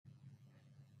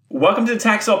Welcome to the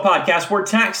Tax Sale Podcast, where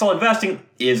tax sale investing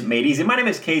is made easy. My name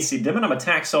is Casey Dimon. I'm a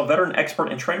tax sale veteran,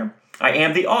 expert, and trainer. I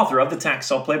am the author of the Tax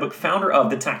Sale Playbook, founder of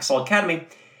the Tax Sale Academy,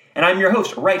 and I'm your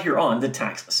host right here on the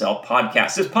Tax Sale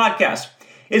Podcast. This podcast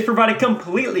is provided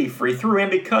completely free through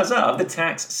and because of the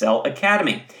Tax Sale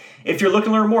Academy. If you're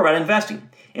looking to learn more about investing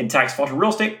in tax-defaulted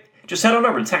real estate, just head on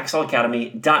over to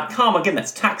taxsaleacademy.com. Again,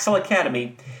 that's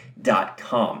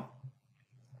taxsaleacademy.com.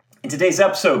 In today's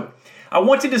episode, I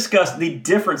want to discuss the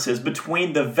differences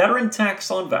between the veteran tax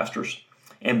sale investors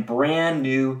and brand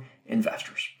new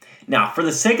investors. Now, for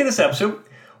the sake of this episode,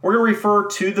 we're going to refer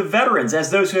to the veterans as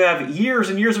those who have years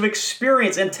and years of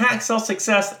experience and tax sale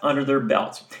success under their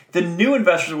belts. The new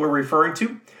investors we're referring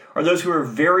to are those who are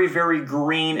very, very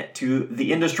green to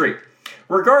the industry.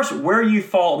 Regardless of where you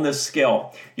fall on this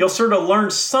scale, you'll sort of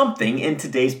learn something in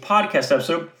today's podcast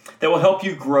episode that will help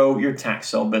you grow your tax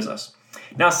sale business.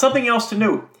 Now, something else to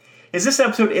note is this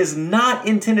episode is not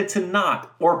intended to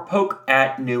knock or poke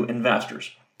at new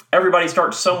investors. Everybody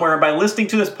starts somewhere, and by listening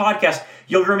to this podcast,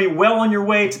 you're going to be well on your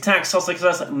way to tax sale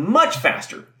success much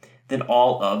faster than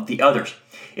all of the others.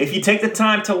 If you take the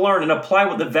time to learn and apply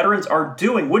what the veterans are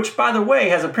doing, which, by the way,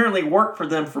 has apparently worked for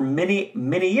them for many,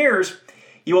 many years,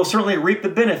 you will certainly reap the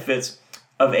benefits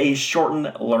of a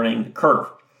shortened learning curve.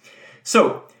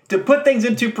 So, to put things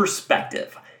into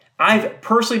perspective, I've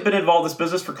personally been involved in this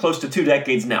business for close to 2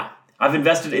 decades now. I've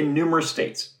invested in numerous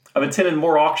states. I've attended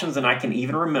more auctions than I can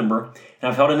even remember, and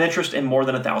I've held an interest in more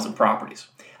than 1,000 properties.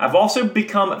 I've also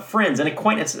become friends and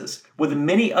acquaintances with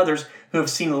many others who have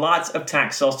seen lots of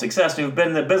tax sale success and who've been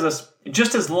in the business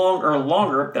just as long or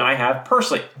longer than I have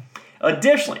personally.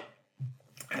 Additionally,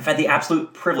 I've had the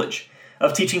absolute privilege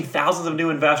of teaching thousands of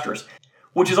new investors,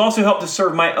 which has also helped to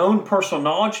serve my own personal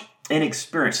knowledge and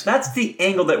experience. So that's the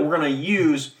angle that we're going to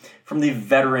use from the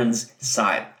veterans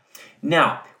side.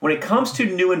 Now, when it comes to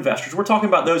new investors, we're talking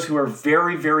about those who are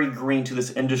very, very green to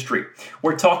this industry.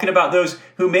 We're talking about those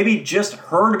who maybe just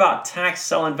heard about tax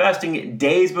sale investing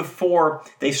days before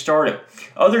they started.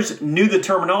 Others knew the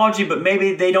terminology, but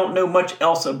maybe they don't know much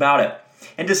else about it.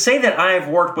 And to say that I have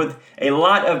worked with a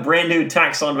lot of brand new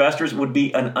tax sale investors would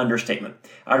be an understatement.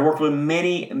 I've worked with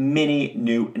many, many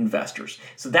new investors.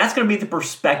 So that's going to be the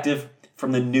perspective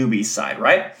from the newbie side,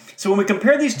 right? So when we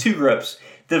compare these two groups,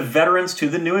 the veterans to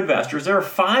the new investors, there are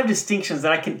 5 distinctions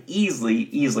that I can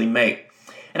easily make.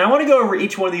 And I want to go over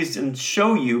each one of these and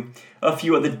show you a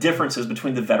few of the differences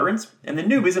between the veterans and the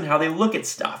newbies and how they look at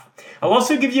stuff. I'll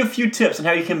also give you a few tips on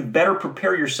how you can better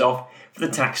prepare yourself for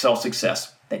the tax sale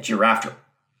success that you're after.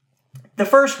 The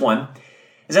first one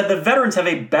is that the veterans have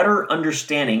a better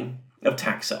understanding of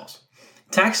tax sales.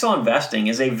 Tax sale investing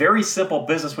is a very simple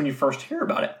business when you first hear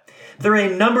about it. There are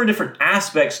a number of different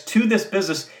aspects to this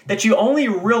business that you only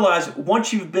realize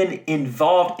once you've been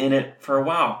involved in it for a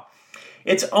while.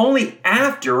 It's only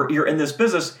after you're in this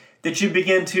business that you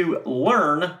begin to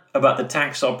learn about the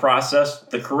tax sale process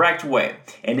the correct way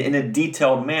and in a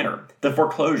detailed manner. The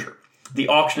foreclosure, the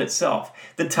auction itself,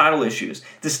 the title issues,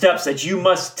 the steps that you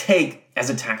must take as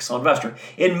a tax sale investor.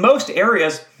 In most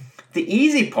areas, the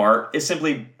easy part is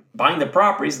simply buying the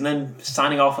properties and then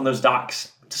signing off on those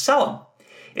docs to sell them.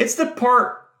 It's the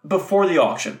part before the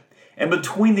auction and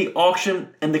between the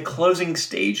auction and the closing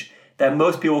stage that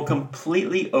most people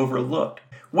completely overlook.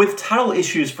 With title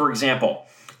issues, for example,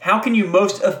 how can you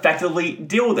most effectively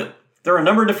deal with them? There are a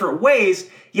number of different ways,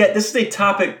 yet this is a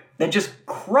topic that just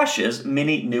crushes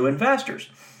many new investors.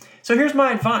 So here's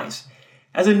my advice.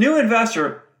 As a new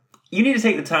investor, you need to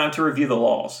take the time to review the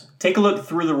laws. Take a look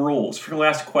through the rules, frequently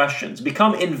asked questions,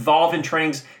 become involved in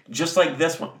trainings just like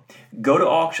this one. Go to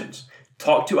auctions.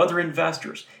 Talk to other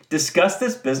investors. Discuss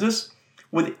this business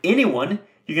with anyone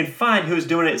you can find who is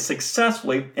doing it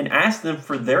successfully and ask them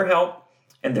for their help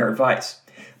and their advice.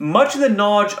 Much of the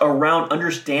knowledge around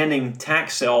understanding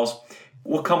tax sales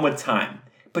will come with time,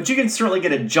 but you can certainly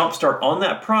get a jump start on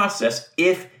that process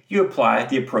if you apply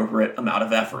the appropriate amount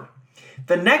of effort.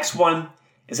 The next one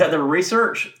is that the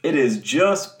research, it is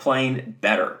just plain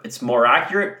better. It's more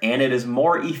accurate and it is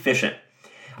more efficient.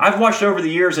 I've watched over the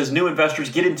years as new investors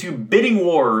get into bidding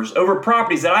wars over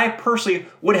properties that I personally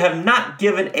would have not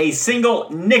given a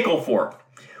single nickel for.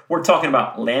 We're talking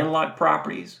about landlocked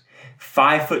properties,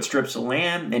 5-foot strips of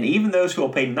land, and even those who will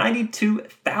pay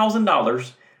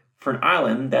 $92,000 for an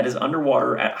island that is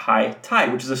underwater at high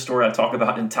tide, which is a story I talk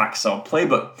about in Tax Sale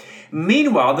Playbook.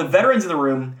 Meanwhile, the veterans in the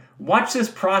room watch this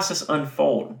process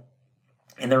unfold,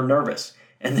 and they're nervous.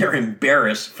 And they're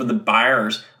embarrassed for the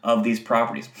buyers of these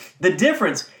properties. The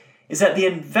difference is that the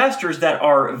investors that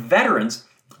are veterans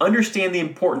understand the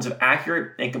importance of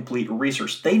accurate and complete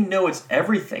research. They know it's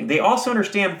everything. They also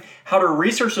understand how to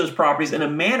research those properties in a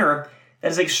manner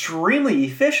that is extremely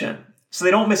efficient so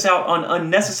they don't miss out on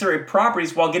unnecessary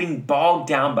properties while getting bogged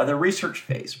down by the research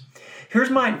phase. Here's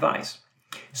my advice.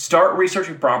 Start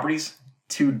researching properties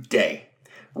today.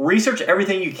 Research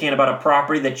everything you can about a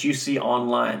property that you see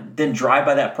online. Then drive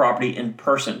by that property in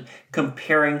person,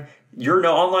 comparing your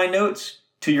online notes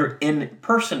to your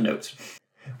in-person notes.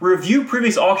 Review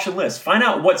previous auction lists. Find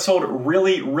out what sold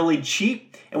really, really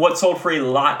cheap and what sold for a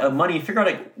lot of money and figure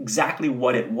out exactly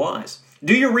what it was.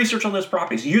 Do your research on those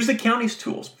properties. Use the county's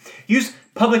tools. Use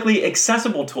publicly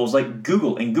accessible tools like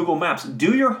Google and Google Maps.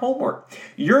 Do your homework.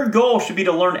 Your goal should be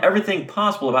to learn everything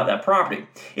possible about that property.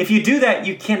 If you do that,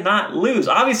 you cannot lose.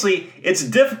 Obviously, it's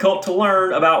difficult to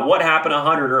learn about what happened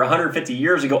 100 or 150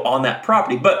 years ago on that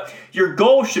property, but your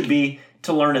goal should be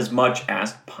to learn as much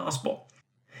as possible.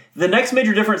 The next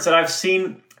major difference that I've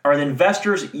seen are the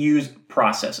investors use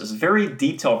processes, very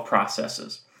detailed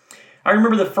processes. I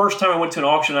remember the first time I went to an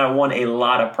auction and I won a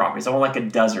lot of properties. I won like a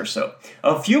dozen or so.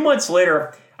 A few months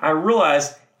later, I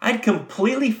realized I'd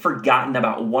completely forgotten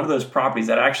about one of those properties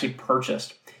that I actually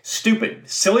purchased. Stupid,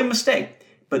 silly mistake.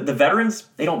 But the veterans,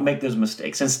 they don't make those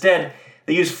mistakes. Instead,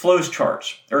 they use flows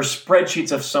charts or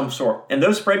spreadsheets of some sort. And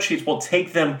those spreadsheets will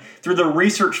take them through the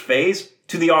research phase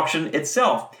to the auction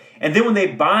itself. And then when they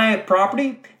buy a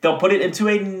property, they'll put it into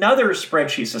another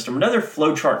spreadsheet system, another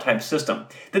flowchart type system.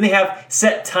 Then they have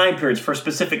set time periods for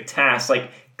specific tasks like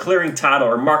clearing title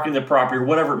or marketing the property or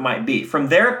whatever it might be. From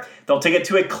there, they'll take it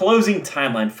to a closing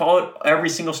timeline, follow it every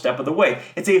single step of the way.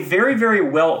 It's a very, very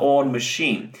well-oiled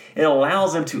machine. It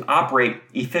allows them to operate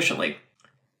efficiently.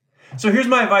 So here's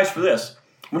my advice for this.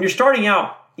 When you're starting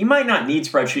out, you might not need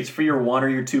spreadsheets for your one or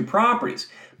your two properties.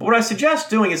 But what I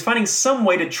suggest doing is finding some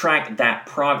way to track that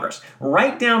progress.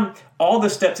 Write down all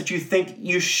the steps that you think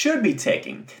you should be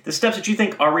taking, the steps that you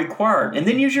think are required, and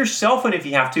then use your cell phone if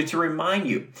you have to remind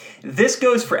you. This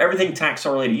goes for everything tax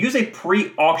law related. Use a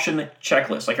pre-auction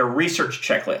checklist, like a research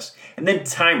checklist, and then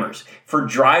timers for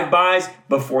drive-bys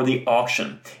before the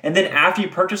auction. And then after you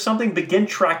purchase something, begin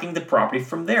tracking the property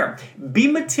from there. Be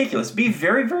meticulous, be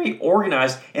very, very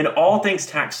organized in all things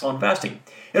tax law investing.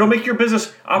 It'll make your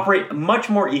business operate much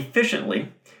more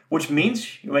efficiently, which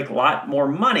means you make a lot more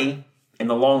money in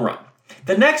the long run.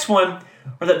 The next one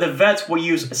are that the vets will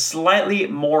use slightly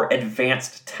more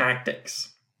advanced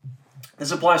tactics.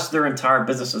 This applies to their entire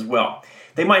business as well.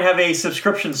 They might have a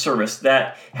subscription service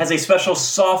that has a special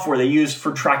software they use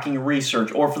for tracking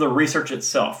research or for the research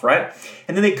itself, right?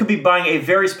 And then they could be buying a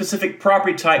very specific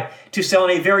property type to sell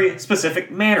in a very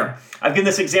specific manner. I've given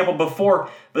this example before,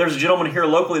 but there's a gentleman here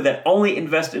locally that only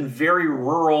invests in very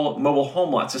rural mobile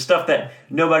home lots, the stuff that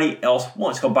nobody else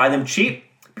wants. He'll buy them cheap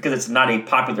because it's not a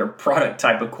popular product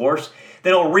type, of course.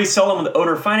 Then he'll resell them with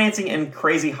owner financing and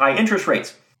crazy high interest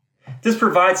rates. This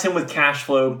provides him with cash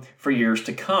flow for years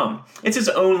to come. It's his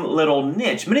own little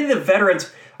niche. Many of the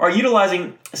veterans are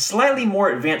utilizing slightly more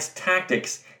advanced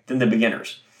tactics than the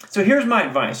beginners. So here's my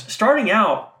advice. Starting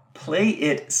out, play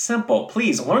it simple.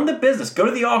 Please learn the business, go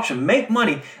to the auction, make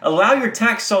money, allow your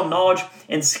tax sale knowledge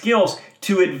and skills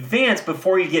to advance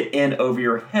before you get in over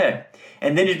your head.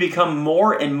 And then you become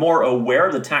more and more aware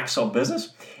of the tax sale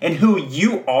business and who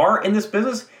you are in this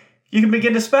business, you can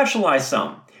begin to specialize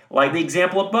some. Like the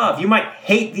example above, you might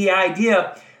hate the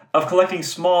idea of collecting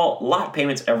small lot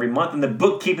payments every month and the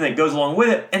bookkeeping that goes along with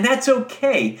it, and that's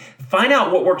okay. Find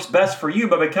out what works best for you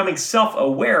by becoming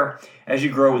self-aware as you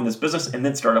grow in this business and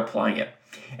then start applying it.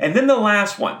 And then the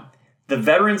last one, the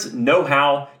veterans know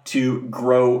how to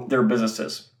grow their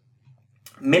businesses.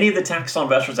 Many of the tax law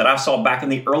investors that I saw back in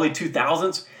the early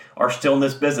 2000s are still in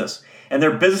this business. And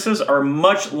their businesses are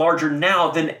much larger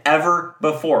now than ever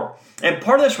before. And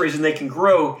part of this reason they can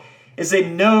grow is they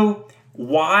know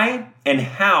why and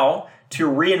how to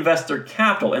reinvest their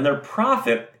capital and their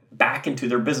profit back into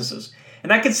their businesses.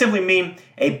 And that could simply mean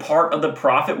a part of the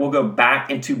profit will go back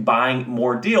into buying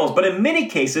more deals. But in many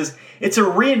cases, it's a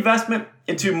reinvestment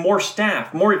into more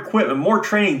staff, more equipment, more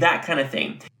training, that kind of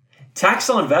thing. Tax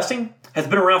law investing has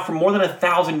been around for more than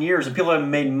 1,000 years and people have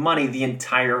made money the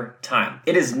entire time.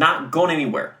 It is not going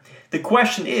anywhere. The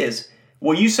question is,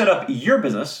 will you set up your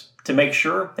business to make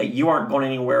sure that you aren't going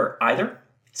anywhere either?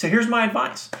 So here's my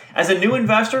advice. As a new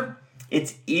investor,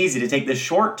 it's easy to take the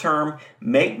short-term,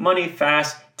 make money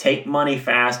fast, take money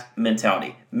fast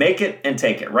mentality. Make it and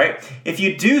take it, right? If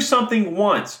you do something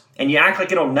once and you act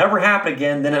like it'll never happen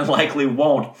again, then it likely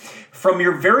won't. From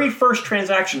your very first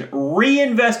transaction,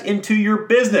 reinvest into your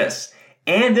business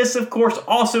And this, of course,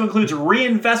 also includes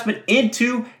reinvestment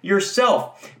into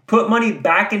yourself. Put money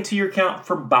back into your account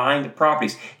for buying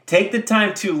properties. Take the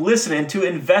time to listen and to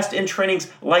invest in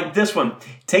trainings like this one.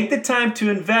 Take the time to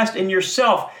invest in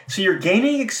yourself so you're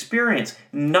gaining experience,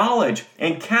 knowledge,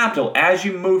 and capital as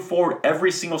you move forward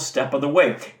every single step of the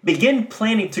way. Begin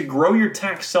planning to grow your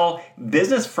tax sale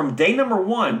business from day number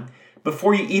one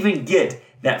before you even get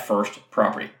that first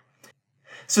property.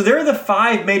 So there are the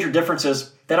 5 major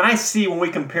differences that I see when we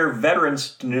compare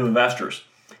veterans to new investors.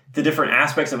 The different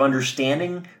aspects of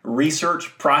understanding,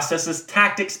 research, processes,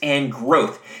 tactics, and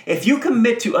growth. If you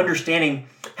commit to understanding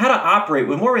how to operate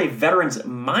with more of a veteran's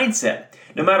mindset,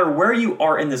 no matter where you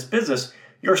are in this business,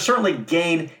 you'll certainly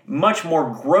gain much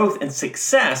more growth and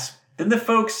success than the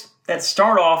folks that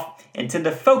start off and tend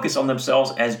to focus on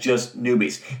themselves as just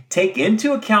newbies. Take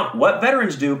into account what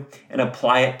veterans do and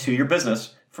apply it to your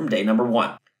business from day number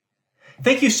one.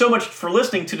 Thank you so much for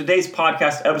listening to today's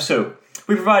podcast episode.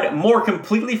 We provide more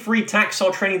completely free tax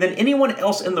sale training than anyone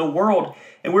else in the world,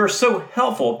 and we are so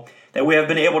helpful that we have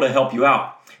been able to help you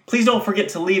out. Please don't forget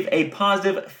to leave a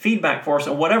positive feedback for us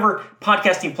on whatever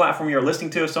podcasting platform you're listening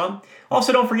to us on.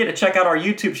 Also, don't forget to check out our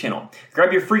YouTube channel.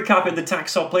 Grab your free copy of the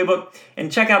Tax Sale Playbook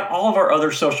and check out all of our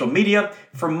other social media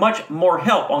for much more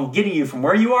help on getting you from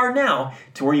where you are now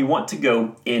to where you want to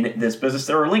go in this business.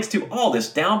 There are links to all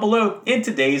this down below in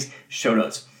today's show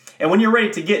notes. And when you're ready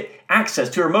to get access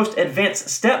to our most advanced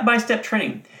step-by-step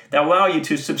training that will allow you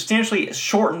to substantially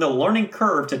shorten the learning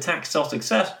curve to tax sale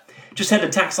success, just head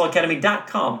to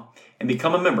taxsaleacademy.com and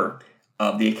become a member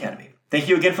of the Academy. Thank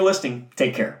you again for listening.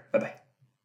 Take care. Bye-bye.